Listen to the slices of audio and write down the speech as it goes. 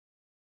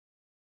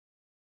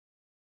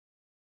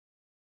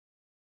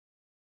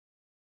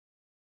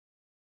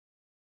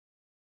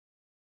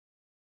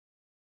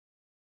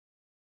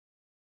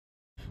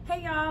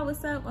Hey y'all,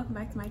 what's up? Welcome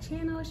back to my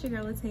channel. It's your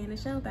girl Lataya and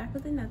Nichelle back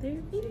with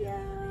another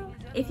video.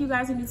 If you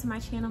guys are new to my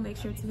channel, make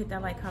sure to hit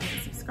that like, comment,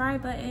 and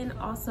subscribe button.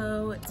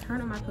 Also,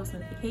 turn on my post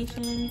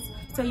notifications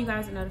so you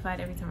guys are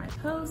notified every time I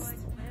post.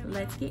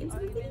 Let's get into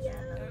the video.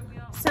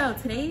 So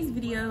today's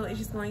video is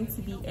just going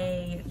to be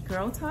a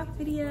girl talk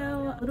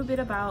video, a little bit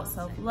about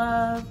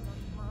self-love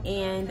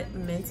and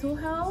mental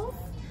health.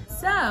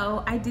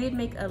 So I did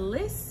make a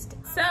list.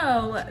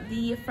 So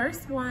the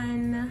first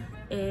one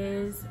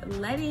is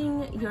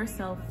letting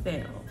yourself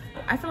fail.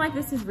 I feel like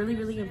this is really,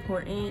 really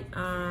important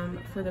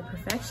for the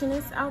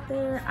perfectionists out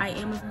there. I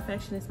am a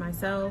perfectionist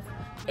myself.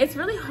 It's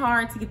really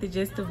hard to get the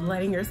gist of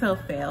letting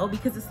yourself fail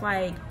because it's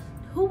like,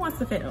 who wants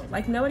to fail?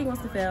 Like, nobody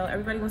wants to fail.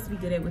 Everybody wants to be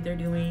good at what they're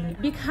doing.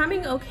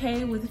 Becoming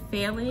okay with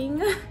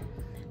failing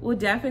will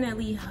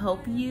definitely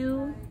help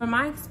you. From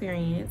my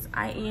experience,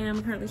 I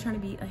am currently trying to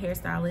be a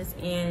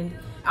hairstylist and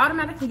I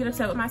automatically get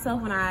upset with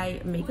myself when I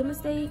make a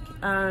mistake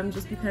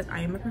just because I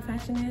am a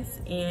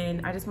perfectionist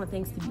and I just want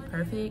things to be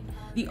perfect.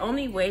 The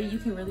only way you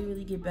can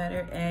really get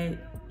better at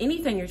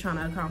anything you're trying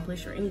to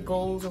accomplish or any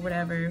goals or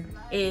whatever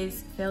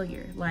is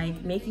failure.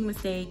 Like making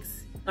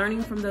mistakes,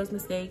 learning from those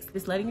mistakes,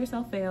 just letting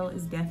yourself fail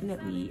is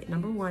definitely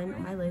number one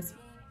on my list.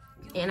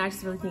 And I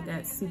just really think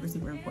that's super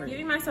important.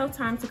 Giving myself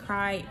time to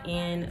cry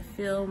and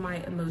feel my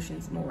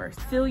emotions more.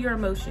 Feel your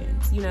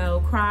emotions, you know,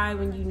 cry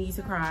when you need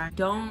to cry.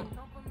 Don't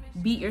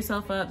beat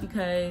yourself up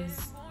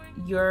because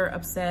you're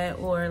upset,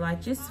 or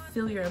like just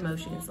feel your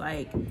emotions.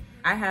 Like,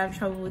 I have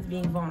trouble with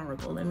being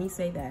vulnerable, let me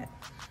say that.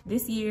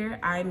 This year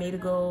I made a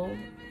goal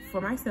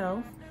for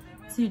myself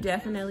to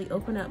definitely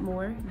open up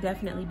more,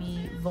 definitely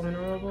be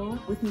vulnerable.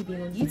 With me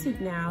being on YouTube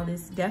now,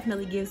 this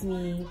definitely gives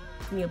me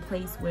a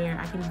place where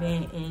I can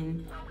vent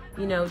and,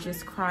 you know,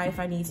 just cry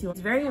if I need to. It's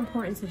very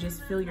important to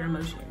just feel your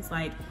emotions.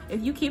 Like,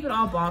 if you keep it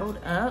all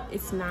bottled up,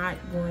 it's not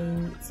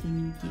going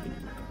to get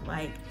anywhere.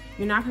 Like,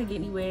 you're not gonna get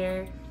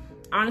anywhere.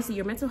 Honestly,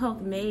 your mental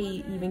health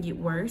may even get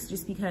worse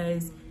just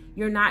because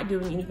you're not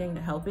doing anything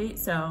to help it.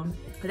 So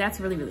that's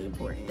really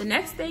important. The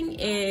next thing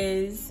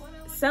is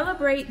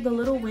celebrate the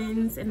little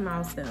wins and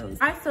milestones.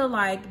 I feel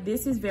like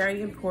this is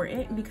very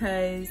important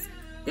because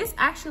this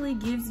actually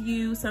gives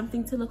you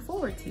something to look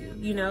forward to,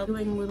 you know,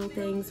 doing little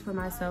things for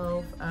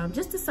myself,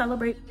 just to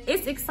celebrate.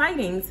 It's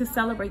exciting to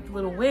celebrate the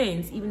little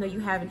wins, even though you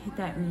haven't hit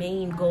that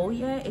main goal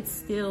yet, it's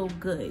still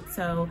good.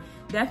 So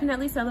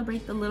definitely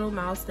celebrate the little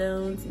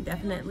milestones,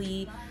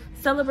 definitely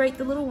celebrate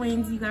the little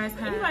wins you guys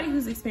have. Anybody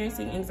who's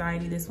experiencing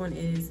anxiety, this one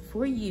is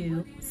for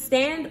you.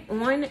 Stand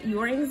on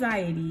your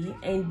anxiety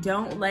and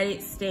don't let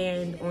it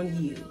stand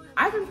on you.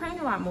 I've been praying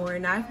a lot more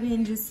and I've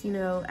been just, you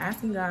know,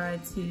 asking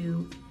God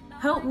to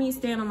help me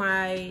stand on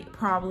my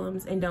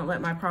problems and don't let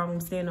my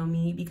problems stand on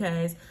me,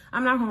 because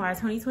I'm not gonna lie,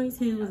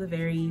 2022 was a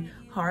very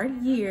hard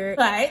year,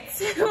 but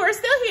we're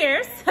still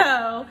here.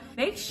 So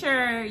make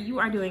sure you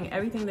are doing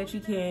everything that you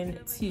can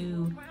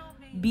to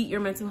beat your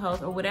mental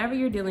health or whatever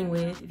you're dealing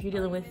with. If you're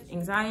dealing with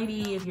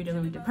anxiety, if you're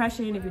dealing with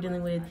depression, if you're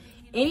dealing with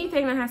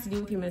anything that has to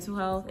do with your mental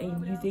health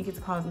and you think it's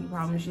causing you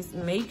problems, just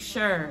make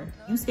sure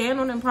you stand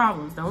on them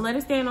problems. Don't let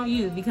it stand on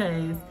you,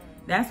 because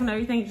that's when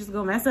everything just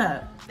gonna mess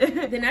up.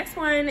 The next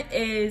one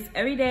is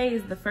every day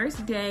is the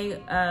first day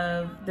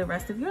of the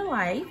rest of your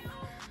life.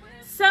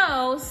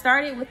 So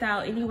start it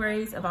without any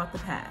worries about the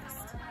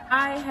past.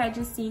 I had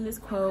just seen this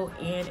quote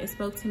and it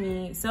spoke to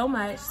me so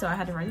much, so I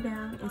had to write it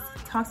down and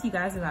talk to you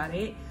guys about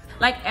it.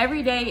 Like,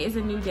 every day is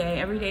a new day.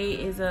 Every day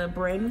is a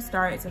brand new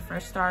start. It's a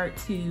fresh start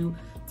to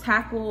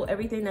tackle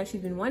everything that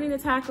you've been wanting to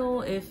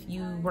tackle. If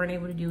you weren't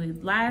able to do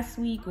it last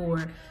week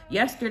or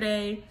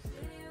yesterday,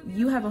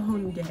 you have a whole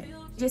new day.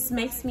 Just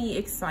makes me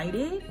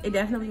excited. It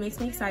definitely makes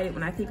me excited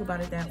when I think about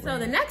it that way. So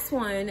the next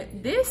one,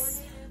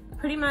 this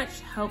pretty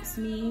much helps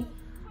me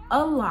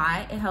a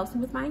lot. It helps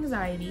me with my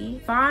anxiety.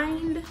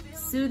 Find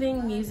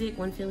soothing music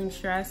when feeling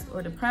stressed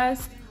or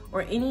depressed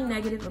or any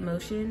negative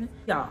emotion.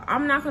 Y'all,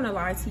 I'm not gonna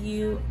lie to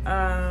you.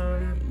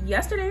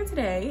 Yesterday and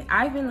today,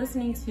 I've been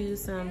listening to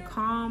some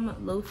calm,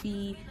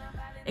 lo-fi,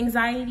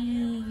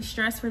 anxiety,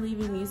 stress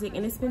relieving music,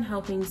 and it's been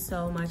helping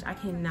so much. I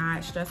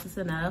cannot stress this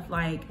enough.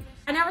 Like,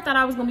 I never thought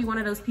I was gonna be one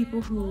of those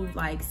people who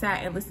like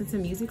sat and listened to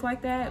music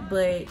like that,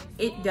 but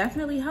it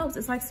definitely helps.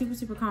 It's like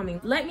super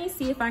calming. Let me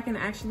see if I can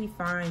actually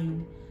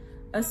find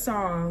a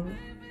song.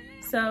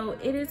 So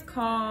it is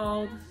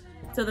called,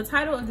 so the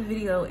title of the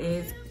video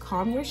is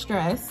Calm Your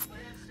Stress.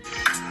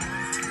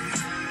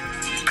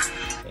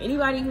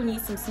 Anybody who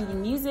needs some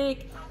soothing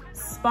music,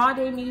 spa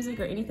day music,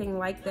 or anything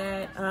like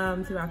that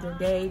throughout their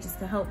day, just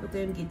to help with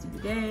them get through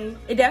the day.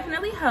 It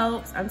definitely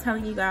helps. I'm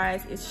telling you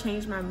guys, it's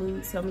changed my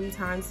mood so many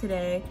times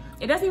today.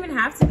 It doesn't even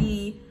have to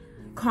be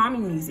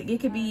calming music. It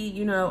could be,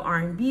 you know,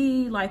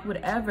 R&B, like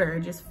whatever.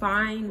 Just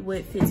find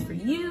what fits for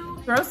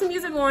you. Throw some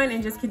music on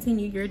and just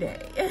continue your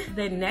day.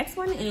 The next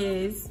one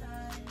is,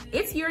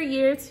 it's your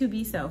year to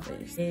be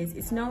selfish.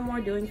 It's no more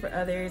doing for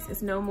others.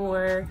 It's no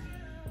more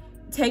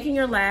taking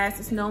your last.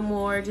 It's no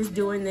more just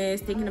doing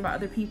this, thinking about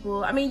other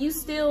people. I mean, you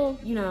still,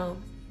 you know,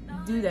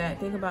 do that,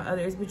 think about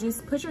others, but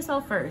just put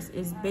yourself first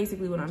is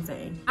basically what I'm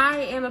saying. I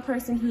am a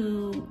person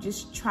who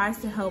just tries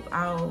to help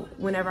out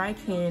whenever I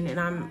can, and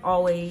I'm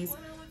always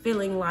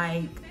feeling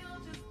like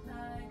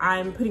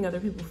I'm putting other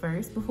people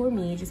first before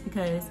me, just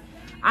because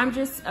I'm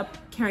just a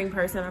caring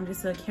person. I'm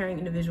just a caring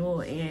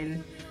individual,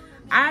 and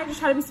I just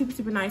try to be super,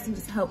 super nice and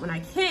just help when I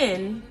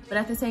can. But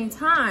at the same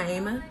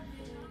time,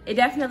 it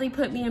definitely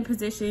put me in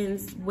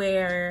positions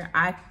where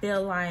I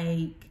feel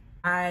like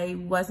I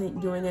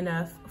wasn't doing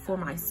enough for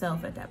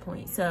myself at that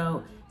point.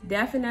 So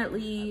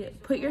definitely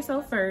put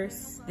yourself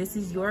first. This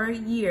is your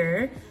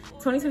year.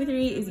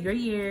 2023 is your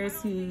year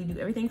to do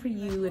everything for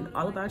you and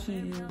all about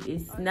you.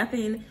 It's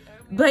nothing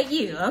but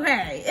you,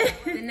 okay?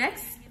 The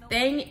next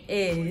thing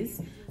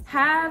is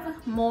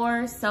have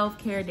more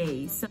self-care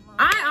days. So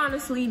I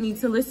honestly need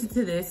to listen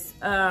to this.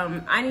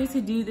 I need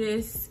to do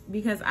this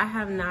because I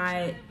have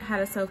not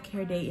had a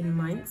self-care day in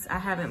months. I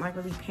haven't like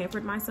really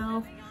pampered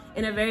myself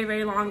in a very,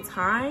 very long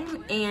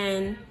time.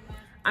 And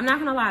I'm not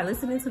gonna lie,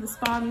 listening to the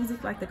spa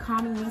music, like the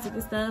calming music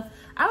and stuff,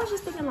 I was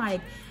just thinking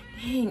like,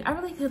 dang, I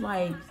really could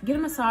like get a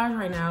massage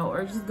right now,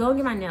 or just go and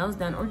get my nails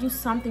done, or do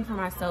something for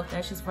myself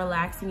that's just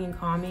relaxing and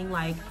calming.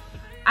 Like,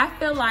 I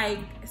feel like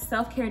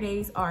self-care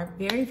days are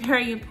very,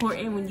 very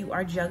important when you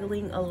are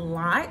juggling a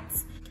lot.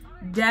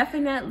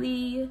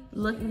 Definitely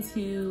look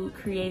into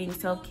creating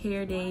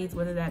self-care days,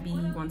 whether that be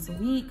once a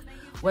week,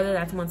 whether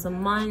that's once a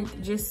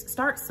month. Just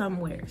start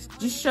somewhere.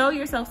 Just show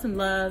yourself some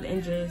love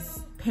and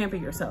just pamper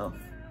yourself.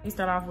 You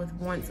start off with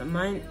once a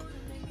month,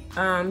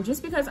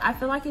 just because I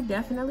feel like it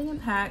definitely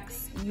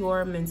impacts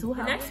your mental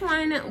health. The next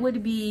one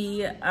would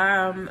be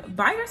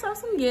buy yourself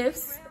some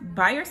gifts,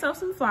 buy yourself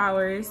some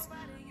flowers,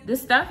 the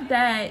stuff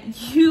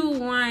that you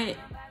want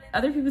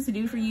other people to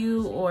do for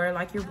you, or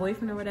like your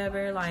boyfriend or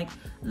whatever. Like,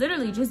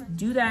 literally just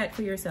do that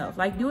for yourself.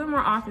 Like, do it more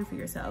often for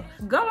yourself.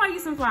 Go buy you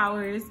some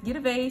flowers, get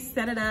a vase,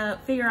 set it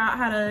up, figure out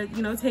how to,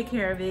 you know, take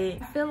care of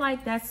it. I feel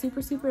like that's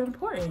super, super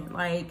important.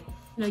 Like,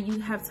 you know, you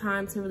have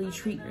time to really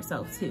treat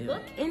yourself too.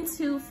 Look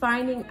into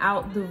finding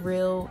out the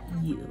real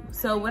you.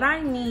 So what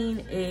I mean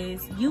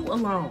is you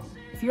alone.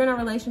 If you're in a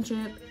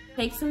relationship,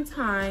 take some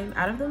time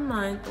out of the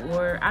month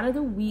or out of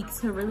the week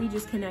to really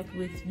just connect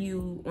with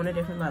you on a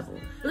different level.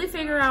 Really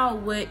figure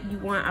out what you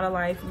want out of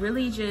life.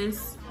 Really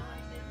just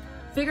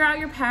figure out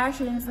your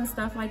passions and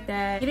stuff like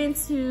that. Get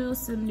into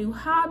some new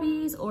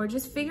hobbies, or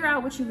just figure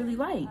out what you really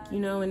like, you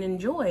know, and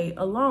enjoy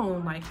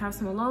alone. Like, have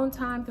some alone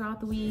time throughout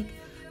the week,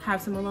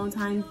 have some alone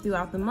time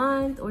throughout the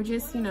month, or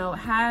just, you know,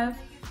 have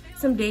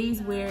some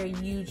days where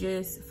you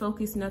just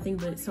focus nothing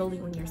but solely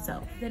on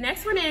yourself. The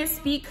next one is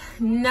speak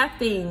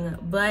nothing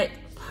but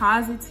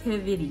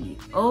positivity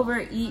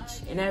over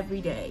each and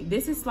every day.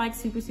 This is like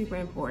super, super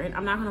important.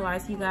 I'm not gonna lie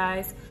to you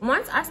guys.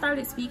 Once I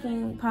started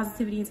speaking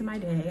positivity into my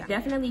day, it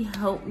definitely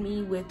helped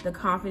me with the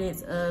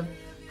confidence of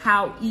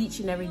how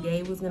each and every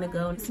day was gonna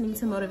go. Listening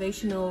to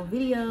motivational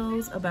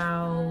videos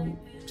about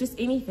just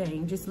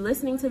anything, just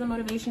listening to the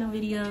motivational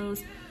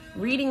videos,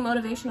 reading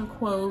motivational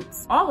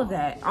quotes, all of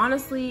that.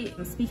 Honestly,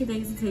 speaking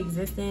things into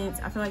existence,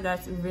 I feel like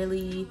that's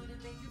really,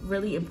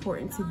 really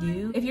important to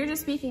do. If you're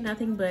just speaking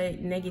nothing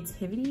but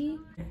negativity,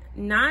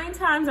 9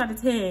 times out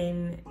of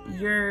 10,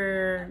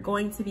 you're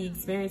going to be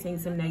experiencing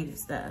some negative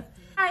stuff.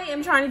 I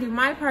am trying to do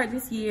my part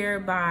this year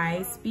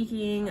by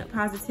speaking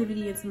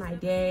positivity into my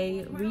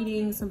day,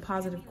 reading some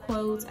positive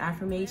quotes,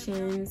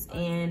 affirmations,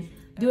 and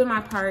doing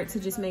my part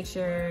to just make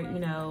sure, you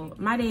know,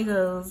 my day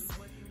goes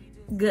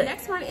good.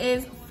 Next one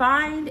is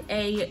find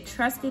a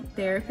trusted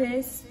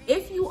therapist.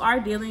 If you are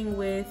dealing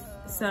with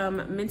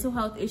some mental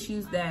health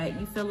issues that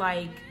you feel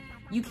like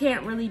you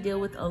can't really deal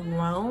with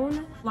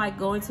alone, like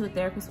going to a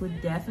therapist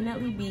would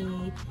definitely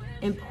be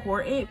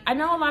important. I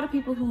know a lot of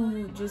people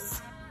who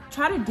just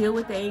try to deal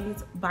with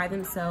things by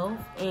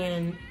themselves,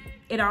 and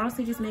it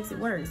honestly just makes it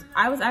worse.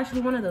 I was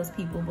actually one of those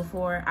people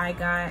before I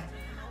got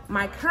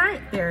my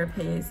current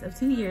therapist of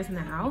 2 years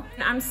now.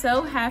 And I'm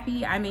so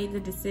happy I made the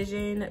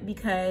decision,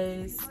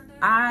 because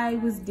I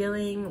was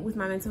dealing with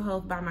my mental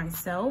health by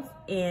myself,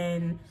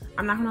 and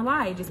I'm not gonna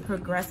lie, it just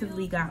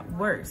progressively got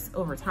worse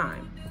over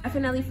time.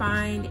 Definitely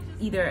find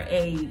either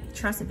a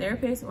trusted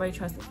therapist or a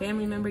trusted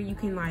family member you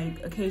can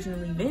like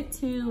occasionally vent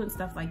to and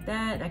stuff like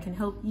that, that can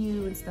help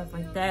you and stuff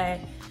like that.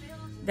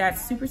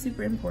 That's super,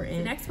 super important.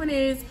 The next one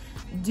is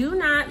do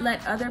not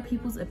let other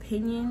people's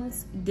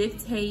opinions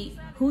dictate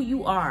who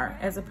you are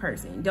as a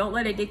person. Don't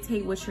let it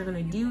dictate what you're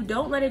gonna do.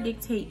 Don't let it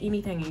dictate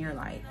anything in your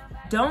life.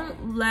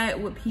 Don't let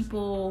what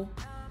people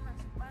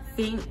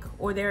think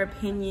or their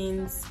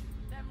opinions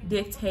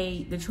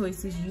dictate the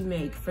choices you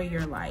make for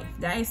your life.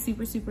 That is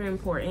super, super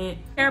important.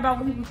 Care about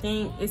what people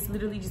think, it's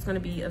literally just gonna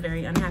be a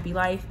very unhappy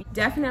life.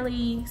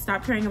 Definitely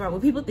stop caring about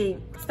what people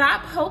think.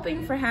 Stop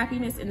hoping for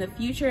happiness in the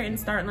future and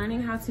start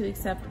learning how to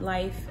accept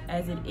life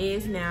as it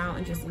is now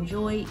and just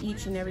enjoy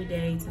each and every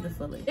day to the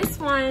fullest. This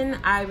one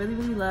I really,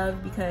 really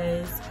love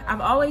because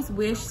I've always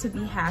wished to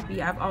be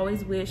happy. I've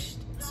always wished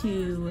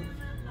to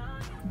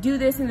do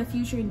this in the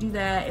future and do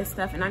that and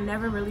stuff, and I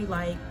never really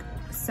like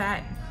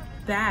sat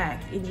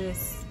back and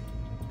just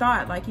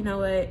thought, like, you know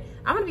what,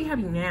 I want to be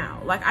happy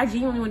now. Like, I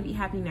genuinely want to be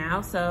happy now.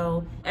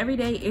 So every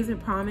day isn't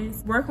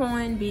promised. Work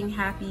on being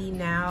happy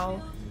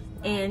now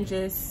and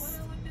just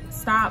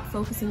stop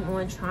focusing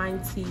on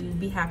trying to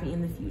be happy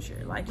in the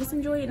future. Like, just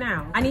enjoy it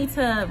now. I need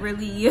to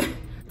really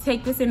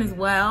take this in as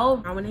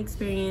well. I want to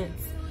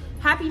experience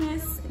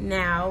happiness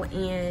now,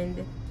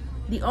 and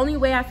the only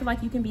way I feel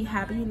like you can be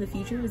happy in the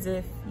future is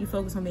if you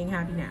focus on being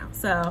happy now.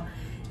 So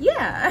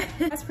yeah,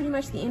 that's pretty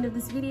much the end of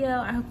this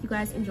video. I hope you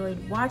guys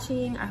enjoyed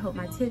watching. I hope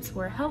my tips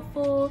were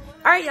helpful.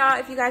 All right, y'all,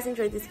 if you guys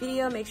enjoyed this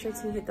video, make sure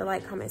to hit the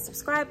like, comment,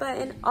 subscribe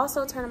button.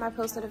 Also turn on my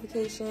post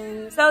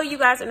notifications so you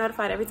guys are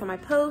notified every time I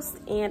post,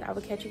 and I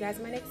will catch you guys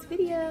in my next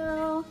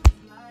video.